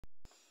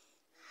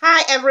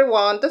Hi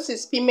everyone, this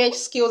is PMH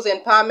Skills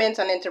Empowerment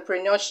and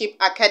Entrepreneurship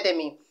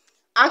Academy.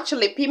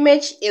 Actually,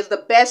 PMH is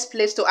the best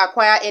place to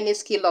acquire any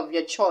skill of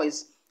your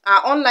choice.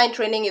 Our online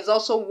training is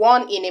also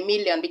 1 in a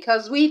million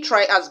because we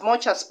try as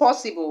much as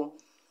possible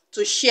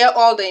to share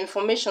all the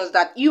information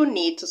that you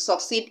need to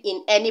succeed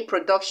in any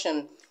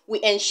production.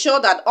 We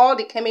ensure that all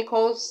the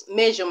chemicals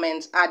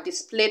measurements are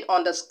displayed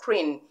on the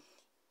screen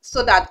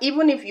so that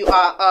even if you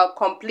are a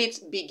complete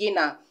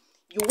beginner,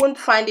 you won't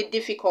find it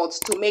difficult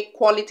to make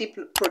quality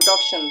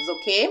productions,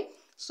 okay?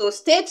 So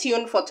stay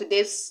tuned for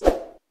today's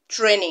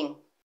training.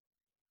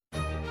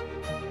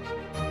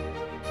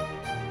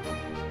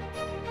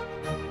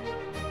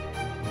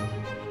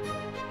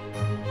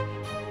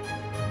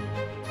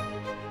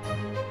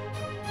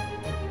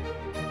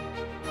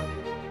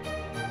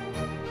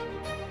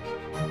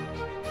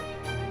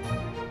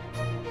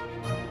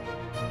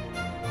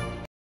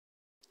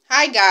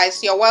 Hi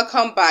guys, you're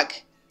welcome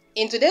back.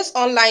 In today's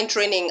online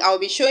training, I'll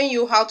be showing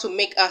you how to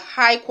make a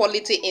high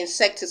quality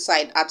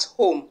insecticide at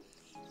home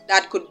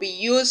that could be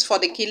used for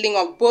the killing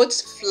of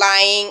both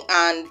flying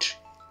and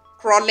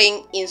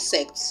crawling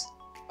insects.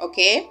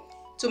 Okay,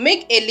 to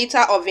make a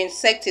liter of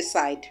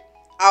insecticide,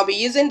 I'll be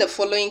using the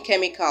following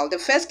chemical. The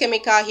first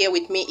chemical here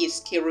with me is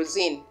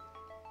kerosene,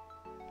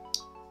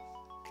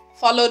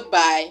 followed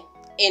by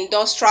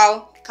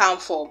industrial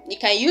camphor. You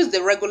can use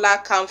the regular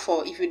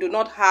camphor if you do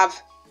not have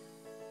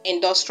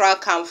industrial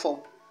camphor.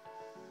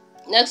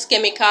 Next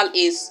chemical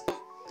is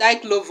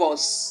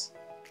diclovos.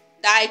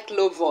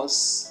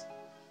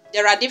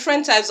 There are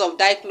different types of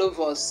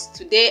diclovos.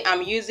 Today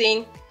I'm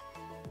using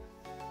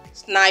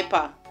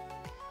sniper.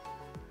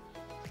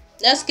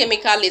 Next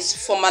chemical is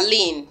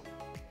formalin,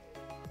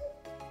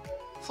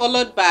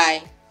 followed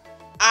by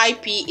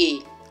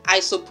IPA,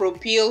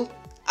 isopropyl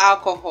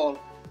alcohol,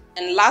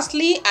 and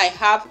lastly I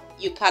have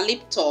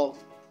eucalyptol.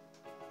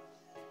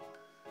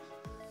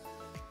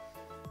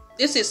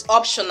 This is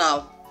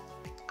optional.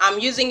 I'm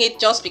using it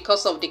just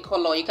because of the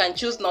color. You can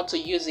choose not to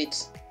use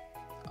it.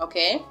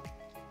 Okay.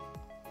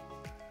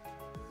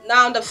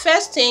 Now the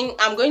first thing,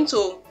 I'm going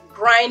to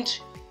grind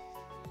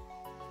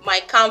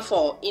my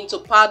camphor into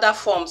powder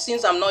form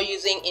since I'm not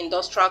using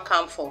industrial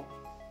camphor.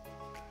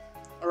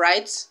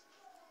 Alright.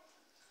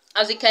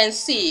 As you can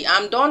see,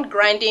 I'm done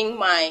grinding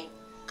my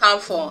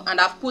camphor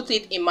and I've put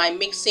it in my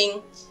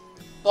mixing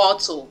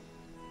bottle.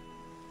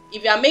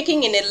 If you are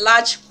making in a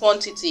large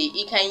quantity,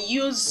 you can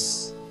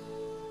use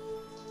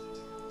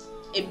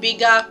a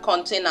bigger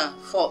container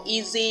for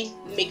easy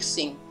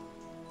mixing.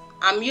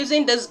 I'm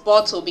using this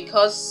bottle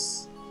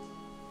because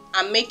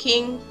I'm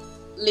making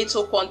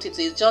little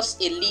quantities, just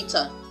a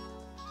liter.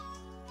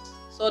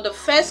 So the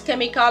first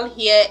chemical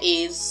here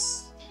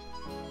is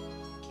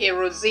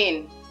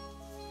kerosene.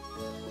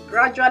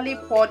 Gradually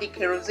pour the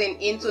kerosene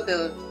into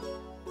the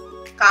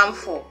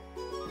camphor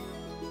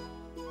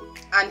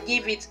and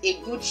give it a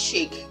good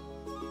shake.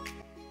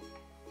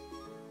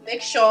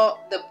 Make sure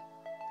the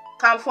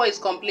camphor is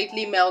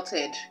completely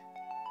melted,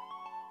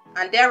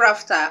 and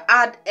thereafter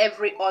add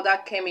every other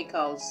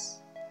chemicals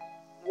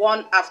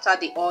one after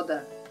the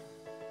other.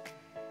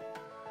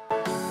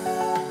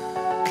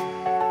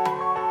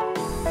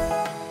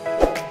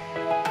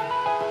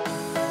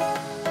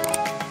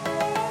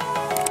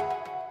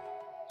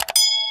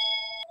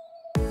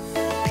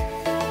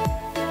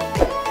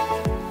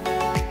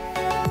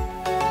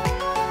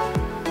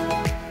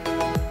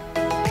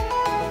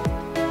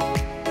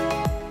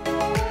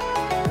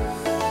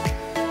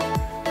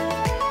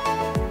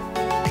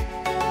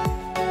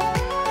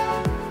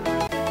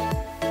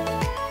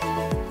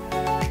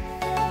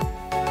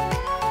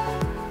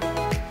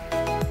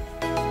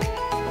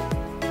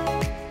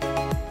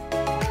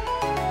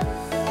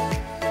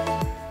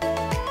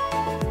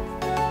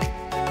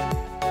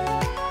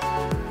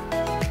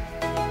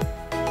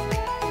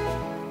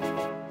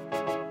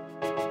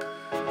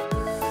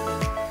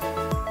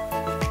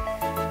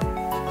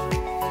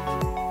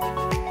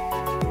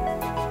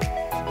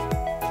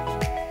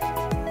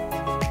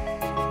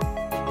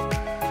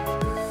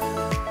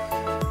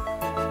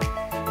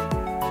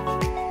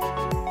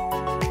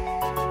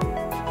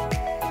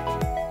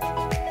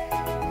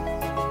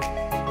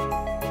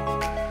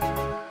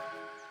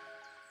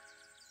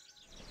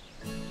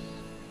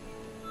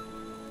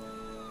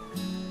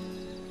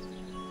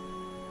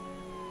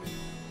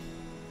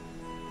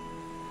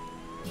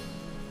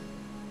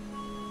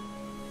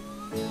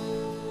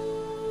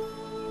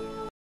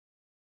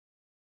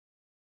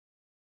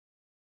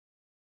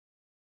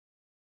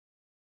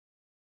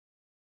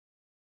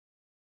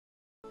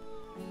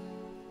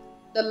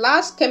 The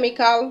last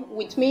chemical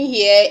with me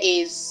here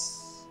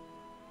is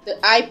the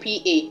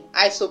IPA,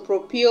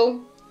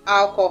 isopropyl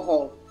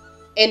alcohol.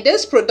 In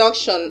this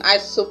production,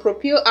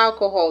 isopropyl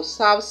alcohol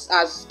serves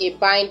as a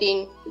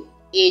binding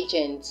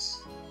agent.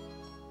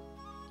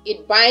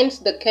 It binds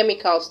the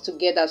chemicals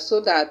together so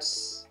that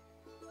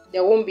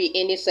there won't be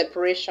any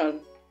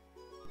separation.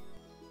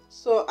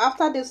 So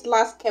after this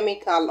last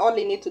chemical, all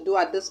you need to do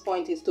at this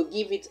point is to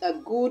give it a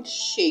good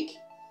shake,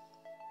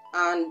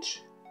 and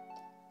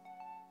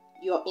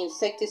your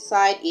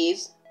insecticide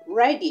is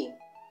ready.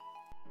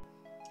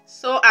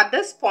 So at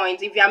this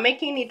point, if you are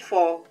making it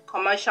for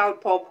commercial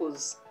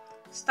purpose,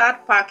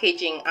 start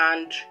packaging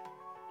and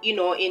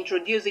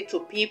introduce it to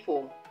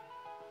people,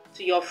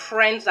 to your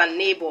friends and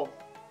neighbor.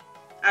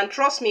 And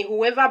trust me,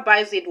 whoever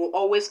buys it will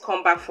always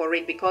come back for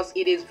it because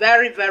it is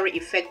very, very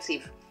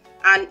effective.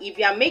 And if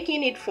you are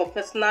making it for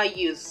personal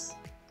use,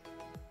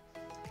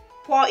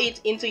 pour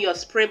it into your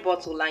spray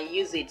bottle and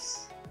use it.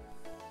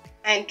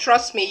 And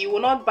trust me, you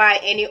will not buy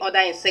any other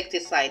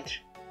insecticide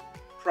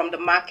from the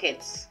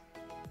markets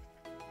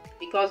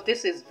because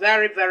this is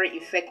very, very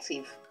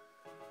effective.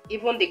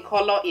 Even the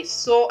color is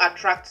so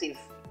attractive.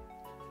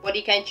 But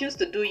you can choose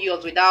to do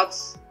yours without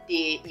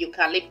the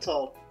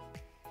eucalyptus.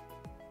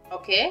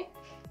 Okay?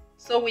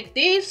 So with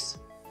this,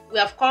 we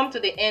have come to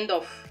the end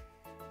of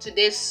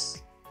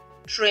today's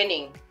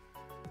training.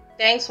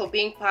 Thanks for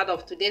being part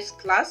of today's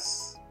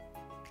class.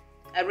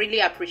 I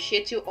really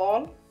appreciate you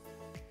all.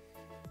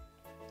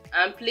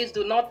 And please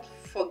do not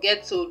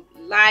forget to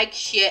like,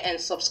 share, and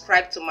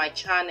subscribe to my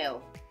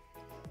channel.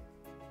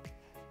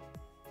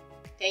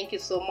 Thank you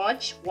so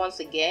much once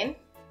again.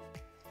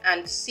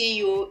 And see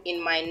you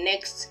in my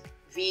next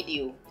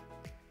video.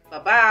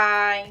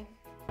 Bye-bye.